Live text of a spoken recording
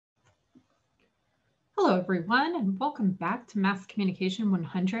Hello everyone and welcome back to Mass Communication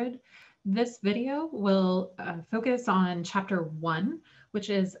 100. This video will focus on chapter 1,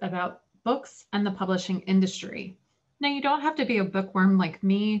 which is about books and the publishing industry. Now you don't have to be a bookworm like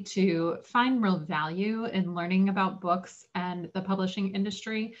me to find real value in learning about books and the publishing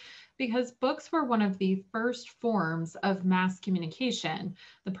industry because books were one of the first forms of mass communication.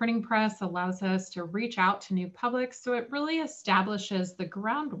 The printing press allows us to reach out to new publics, so it really establishes the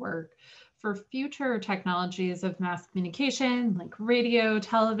groundwork for future technologies of mass communication like radio,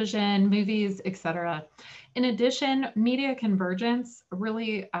 television, movies, etc. In addition, media convergence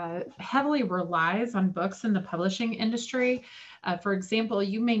really heavily relies on books in the publishing industry. For example,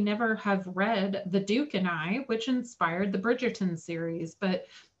 you may never have read The Duke and I, which inspired the Bridgerton series, but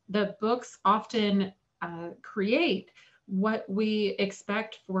the books often create what we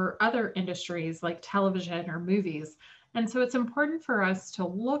expect for other industries like television or movies. And so it's important for us to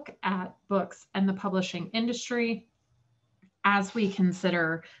look at books and the publishing industry as we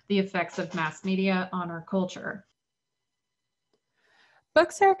consider the effects of mass media on our culture.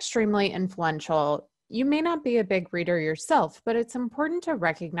 Books are extremely influential. You may not be a big reader yourself, but it's important to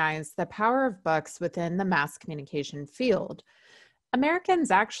recognize the power of books within the mass communication field.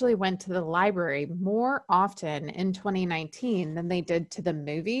 Americans actually went to the library more often in 2019 than they did to the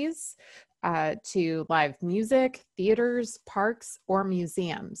movies, to live music, theaters, parks, or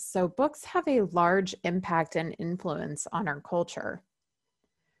museums. So books have a large impact and influence on our culture.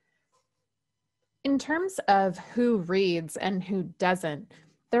 In terms of who reads and who doesn't,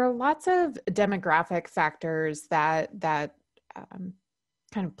 there are lots of demographic factors that kind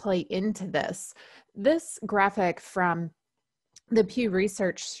of play into this. This graphic from the Pew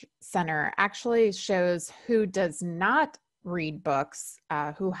Research Center actually shows who does not read books,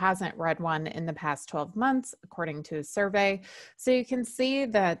 who hasn't read one in the past 12 months, according to a survey. So you can see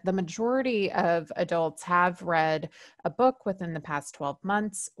that the majority of adults have read a book within the past 12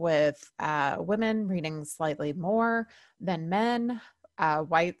 months, with women reading slightly more than men,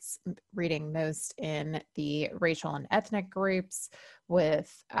 whites reading most in the racial and ethnic groups,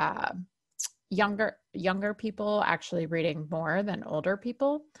 with younger people actually reading more than older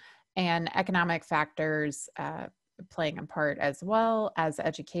people, and economic factors playing a part, as well as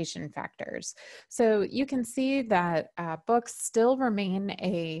education factors. So you can see that books still remain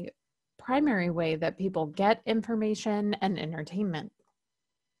a primary way that people get information and entertainment.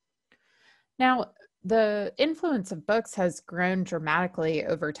 Now, the influence of books has grown dramatically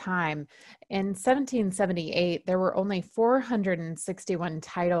over time. In 1778, there were only 461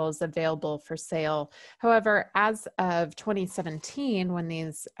 titles available for sale. However, as of 2017, when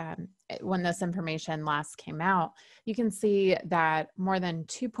this information last came out, you can see that more than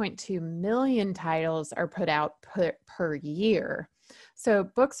 2.2 million titles are put out per year. So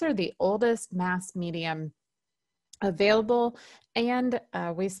books are the oldest mass medium available, and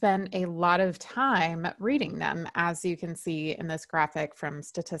we spend a lot of time reading them, as you can see in this graphic from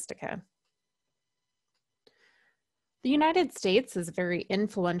Statistica. The United States is a very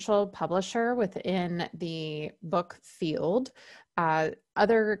influential publisher within the book field.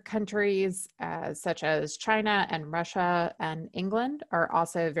 Other countries such as China and Russia and England are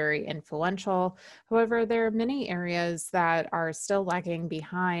also very influential. However, there are many areas that are still lagging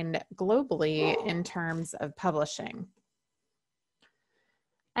behind globally in terms of publishing.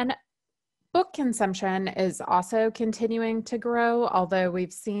 And book consumption is also continuing to grow, although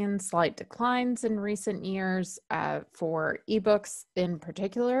we've seen slight declines in recent years for ebooks in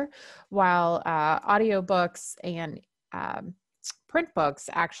particular, while audiobooks and print books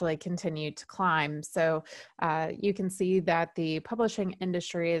actually continue to climb. So you can see that the publishing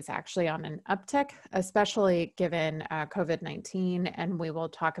industry is actually on an uptick, especially given COVID-19. And we will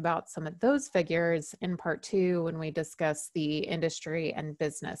talk about some of those figures in part 2 when we discuss the industry and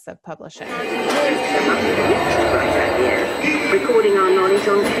business of publishing. Recording our knowledge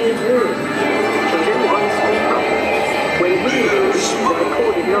on paved walls. Children on street properties. When we use the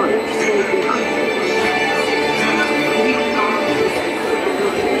recorded knowledge saved behind.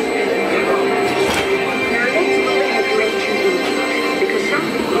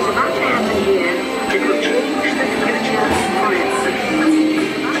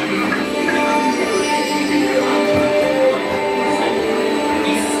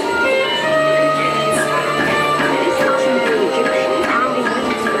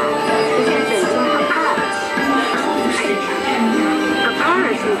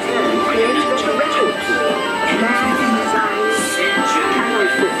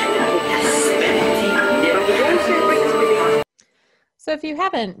 So if you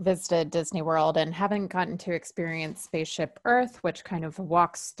haven't visited Disney World and haven't gotten to experience Spaceship Earth, which kind of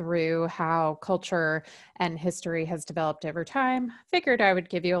walks through how culture and history has developed over time, figured I would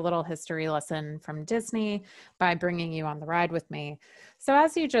give you a little history lesson from Disney by bringing you on the ride with me. So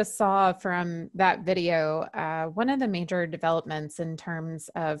as you just saw from that video, one of the major developments in terms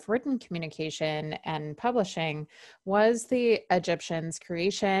of written communication and publishing was the Egyptians'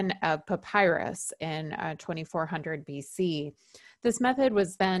 creation of papyrus in 2400 BC. This method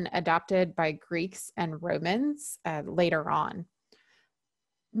was then adopted by Greeks and Romans later on.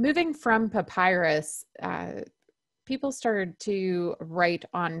 Moving from papyrus, people started to write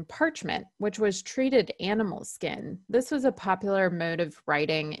on parchment, which was treated animal skin. This was a popular mode of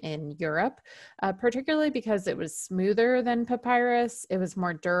writing in Europe, particularly because it was smoother than papyrus, it was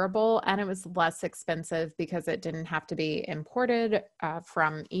more durable, and it was less expensive because it didn't have to be imported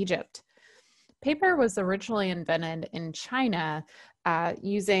from Egypt. Paper was originally invented in China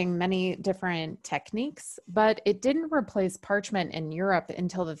using many different techniques, but it didn't replace parchment in Europe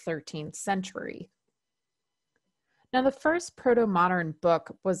until the 13th century. Now, the first proto-modern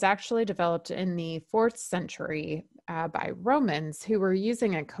book was actually developed in the 4th century by Romans who were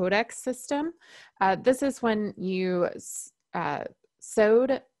using a codex system. This is when you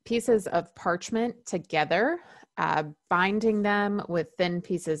sewed pieces of parchment together, binding them with thin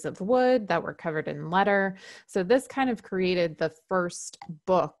pieces of wood that were covered in letter. So this kind of created the first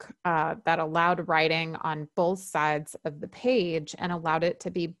book that allowed writing on both sides of the page and allowed it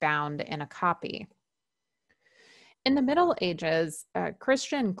to be bound in a copy. In the Middle Ages,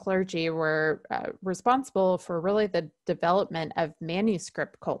 Christian clergy were responsible for really the development of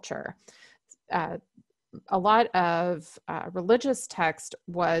manuscript culture. A lot of religious text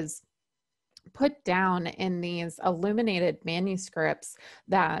was put down in these illuminated manuscripts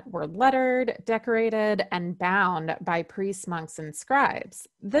that were lettered, decorated, and bound by priests, monks, and scribes.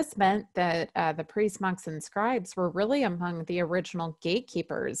 This meant that the priests, monks, and scribes were really among the original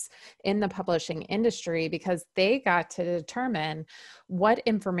gatekeepers in the publishing industry because they got to determine what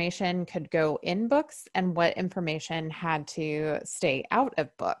information could go in books and what information had to stay out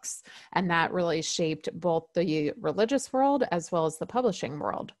of books. And that really shaped both the religious world as well as the publishing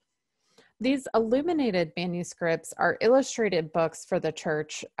world. These illuminated manuscripts are illustrated books for the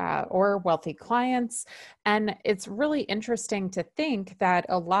church or wealthy clients, and it's really interesting to think that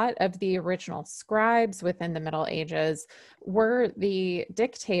a lot of the original scribes within the Middle Ages were the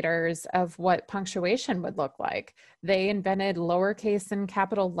dictators of what punctuation would look like. They invented lowercase and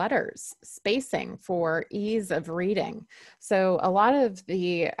capital letters, spacing for ease of reading. So a lot of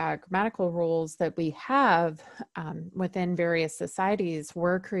the grammatical rules that we have within various societies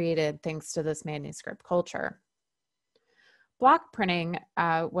were created thanks to this manuscript culture. Block printing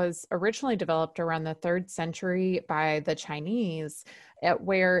was originally developed around the 3rd century by the Chinese,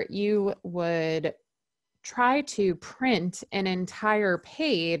 where you would try to print an entire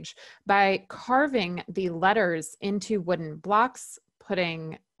page by carving the letters into wooden blocks,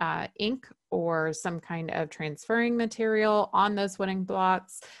 putting ink or some kind of transferring material on those wooden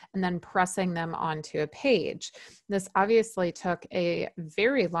blocks, and then pressing them onto a page. This obviously took a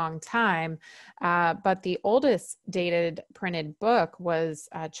very long time, but the oldest dated printed book was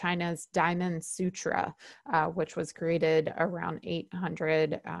China's Diamond Sutra, which was created around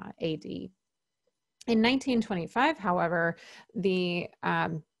 800 AD. In 1925, however, the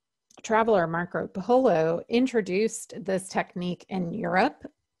traveler Marco Polo introduced this technique in Europe,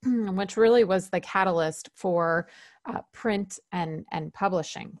 which really was the catalyst for print and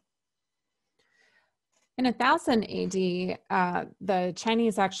publishing. In 1000 AD, the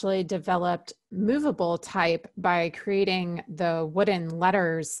Chinese actually developed movable type by creating the wooden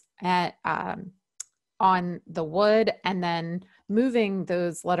letters on the wood and then moving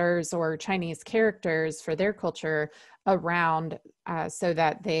those letters or Chinese characters for their culture around so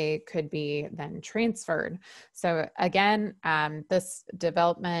that they could be then transferred. So again, this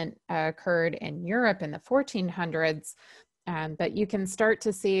development occurred in Europe in the 1400s, but you can start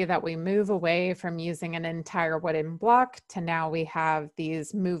to see that we move away from using an entire wooden block to now we have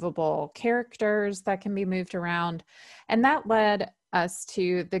these movable characters that can be moved around. And that led us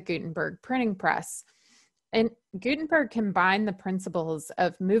to the Gutenberg printing press. And Gutenberg combined the principles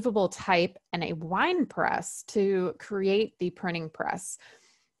of movable type and a wine press to create the printing press.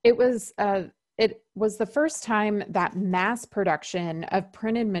 It was the first time that mass production of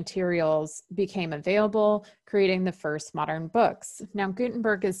printed materials became available, creating the first modern books. Now,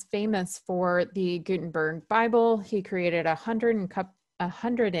 Gutenberg is famous for the Gutenberg Bible. He created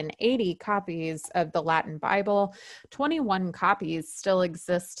 180 copies of the Latin Bible. 21 copies still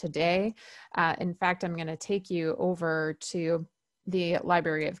exist today. In fact, I'm going to take you over to the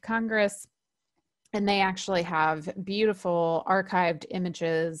Library of Congress, and they actually have beautiful archived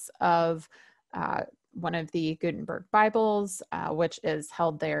images of one of the Gutenberg Bibles, which is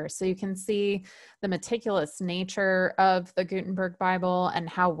held there. So you can see the meticulous nature of the Gutenberg Bible and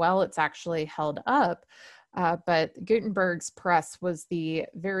how well it's actually held up. But Gutenberg's press was the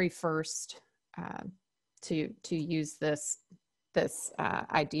very first to use this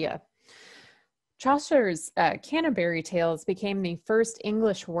idea. Chaucer's Canterbury Tales became the first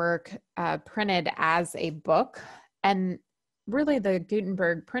English work printed as a book, and really the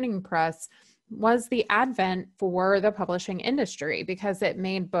Gutenberg printing press was the advent for the publishing industry because it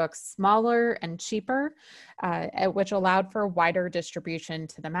made books smaller and cheaper, which allowed for wider distribution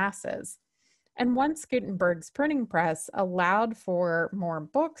to the masses. And once Gutenberg's printing press allowed for more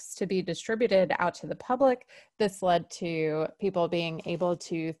books to be distributed out to the public, this led to people being able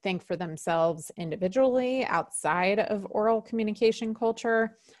to think for themselves individually outside of oral communication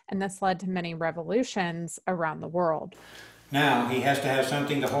culture, and this led to many revolutions around the world. Now, he has to have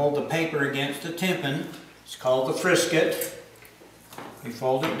something to hold the paper against the tympan. It's called the frisket. We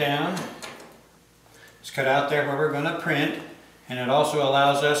fold it down. It's cut out there where we're going to print, and it also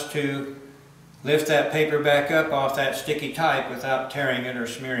allows us to lift that paper back up off that sticky type without tearing it or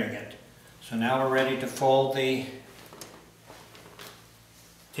smearing it. So now we're ready to fold the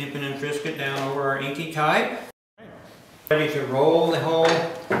tympan and frisket down over our inky type. Ready to roll the whole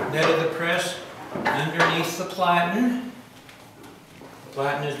bed of the press underneath the platen.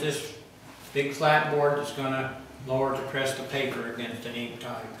 Platen is this big flat board that's going to lower to press the paper against an ink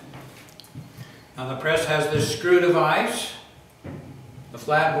type. Now the press has this screw device, the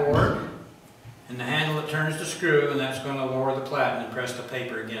flat board, and the handle that turns the screw, and that's going to lower the platen and press the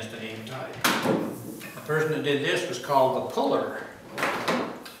paper against an ink type. The person that did this was called the puller.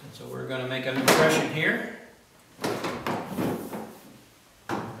 And so we're going to make an impression here.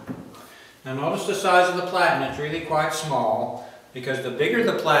 Now notice the size of the platen. It's really quite small, because the bigger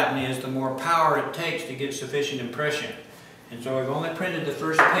the platen is, the more power it takes to get sufficient impression. And so we've only printed the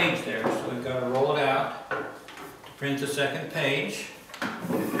first page there, so we've got to roll it out to print the second page.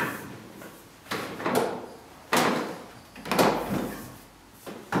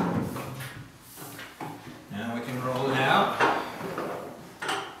 Now we can roll it out.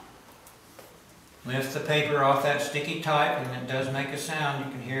 Lift the paper off that sticky type, and it does make a sound.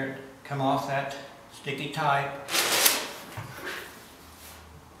 You can hear it come off that sticky type.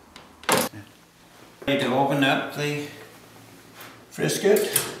 To open up the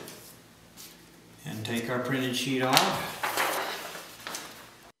frisket and take our printed sheet off.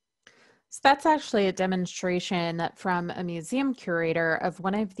 So that's actually a demonstration from a museum curator of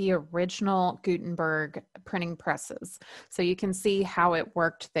one of the original Gutenberg printing presses. So you can see how it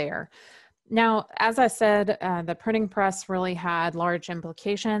worked there. Now, as I said, the printing press really had large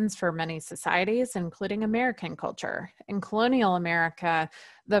implications for many societies, including American culture. In colonial America,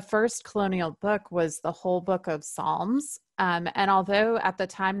 the first colonial book was the whole book of Psalms. And although at the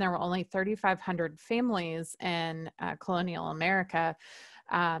time there were only 3,500 families in colonial America,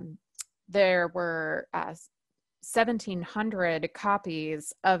 there were 1,700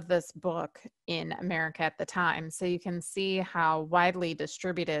 copies of this book in America at the time. So you can see how widely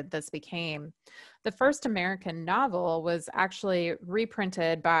distributed this became. The first American novel was actually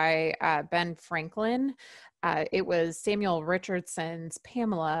reprinted by Ben Franklin. It was Samuel Richardson's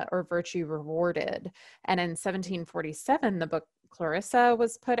Pamela, or Virtue Rewarded. And in 1747, the book Clarissa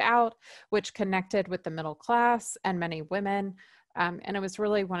was put out, which connected with the middle class and many women. And it was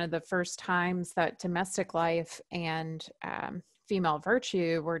really one of the first times that domestic life and female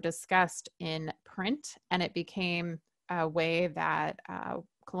virtue were discussed in print, and it became a way that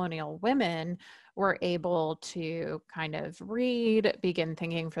colonial women were able to kind of read, begin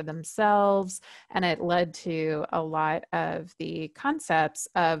thinking for themselves, and it led to a lot of the concepts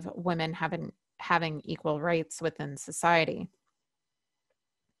of women having equal rights within society.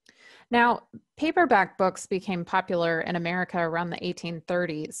 Now, paperback books became popular in America around the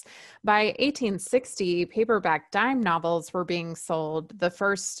 1830s. By 1860, paperback dime novels were being sold. The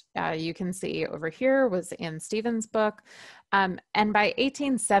first you can see over here was Anne Stevens' book. And by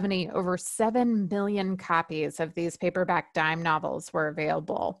 1870, over 7 million copies of these paperback dime novels were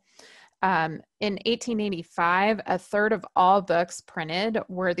available. In 1885, a third of all books printed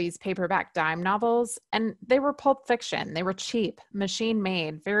were these paperback dime novels, and they were pulp fiction. They were cheap, machine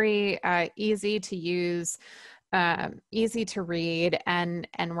made, very easy to use, easy to read, and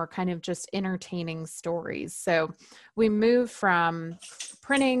were kind of just entertaining stories. So we move from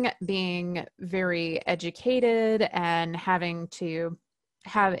printing being very educated and having to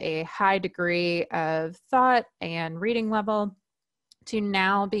have a high degree of thought and reading level to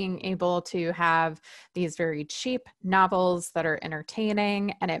now being able to have these very cheap novels that are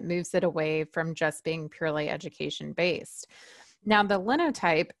entertaining, and it moves it away from just being purely education based. Now, the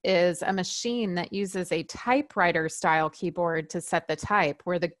Linotype is a machine that uses a typewriter style keyboard to set the type,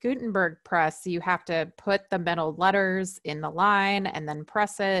 where the Gutenberg press, you have to put the middle letters in the line and then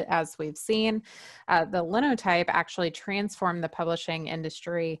press it, as we've seen. The Linotype actually transformed the publishing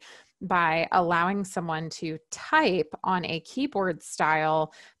industry by allowing someone to type on a keyboard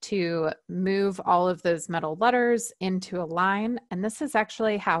style to move all of those metal letters into a line. And this is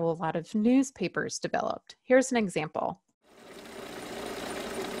actually how a lot of newspapers developed. Here's an example.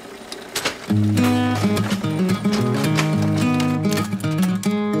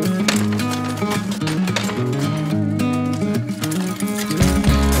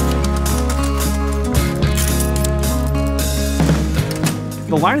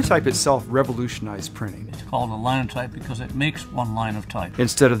 The Linotype itself revolutionized printing. It's called a Linotype because it makes one line of type.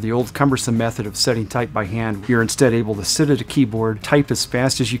 Instead of the old cumbersome method of setting type by hand, you're instead able to sit at a keyboard, type as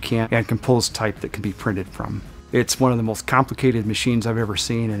fast as you can, and compose type that can be printed from. It's one of the most complicated machines I've ever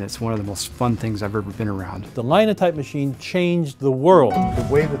seen, and it's one of the most fun things I've ever been around. The Linotype machine changed the world. The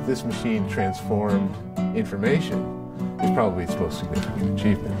way that this machine transformed information is probably its most significant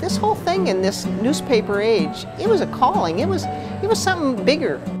achievement. This whole thing in this newspaper age, it was a calling. It was something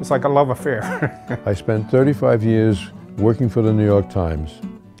bigger. It's like a love affair. I spent 35 years working for the New York Times,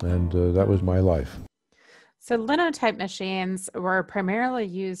 and that was my life. So Linotype machines were primarily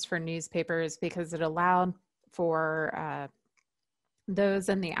used for newspapers because it allowed for those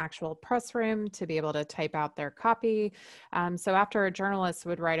in the actual press room to be able to type out their copy. So after a journalist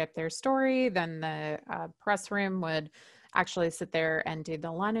would write up their story, then the press room would actually sit there and do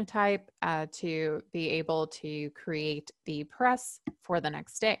the Linotype to be able to create the press for the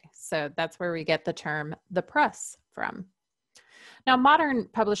next day. So that's where we get the term the press from. Now, modern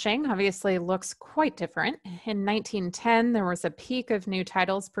publishing obviously looks quite different. In 1910, there was a peak of new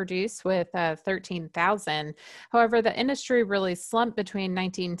titles produced with 13,000. However, the industry really slumped between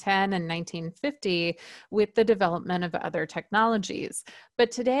 1910 and 1950 with the development of other technologies. But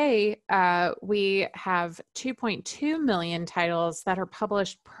today, we have 2.2 million titles that are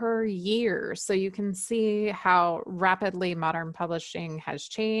published per year. So you can see how rapidly modern publishing has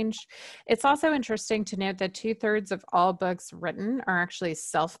changed. It's also interesting to note that 2/3 of all books written are actually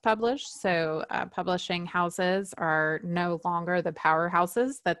self-published. So publishing houses are no longer the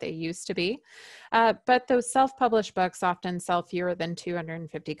powerhouses that they used to be. But those self-published books often sell fewer than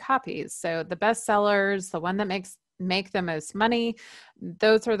 250 copies. So the bestsellers, the one that make the most money,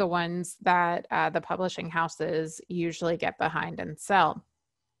 those are the ones that the publishing houses usually get behind and sell.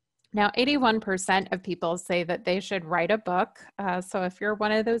 Now, 81% of people say that they should write a book. So if you're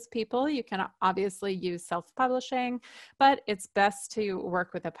one of those people, you can obviously use self-publishing, but it's best to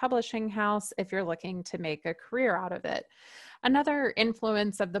work with a publishing house if you're looking to make a career out of it. Another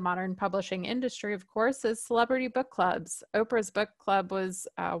influence of the modern publishing industry, of course, is celebrity book clubs. Oprah's book club was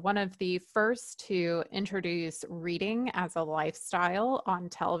one of the first to introduce reading as a lifestyle on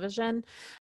television.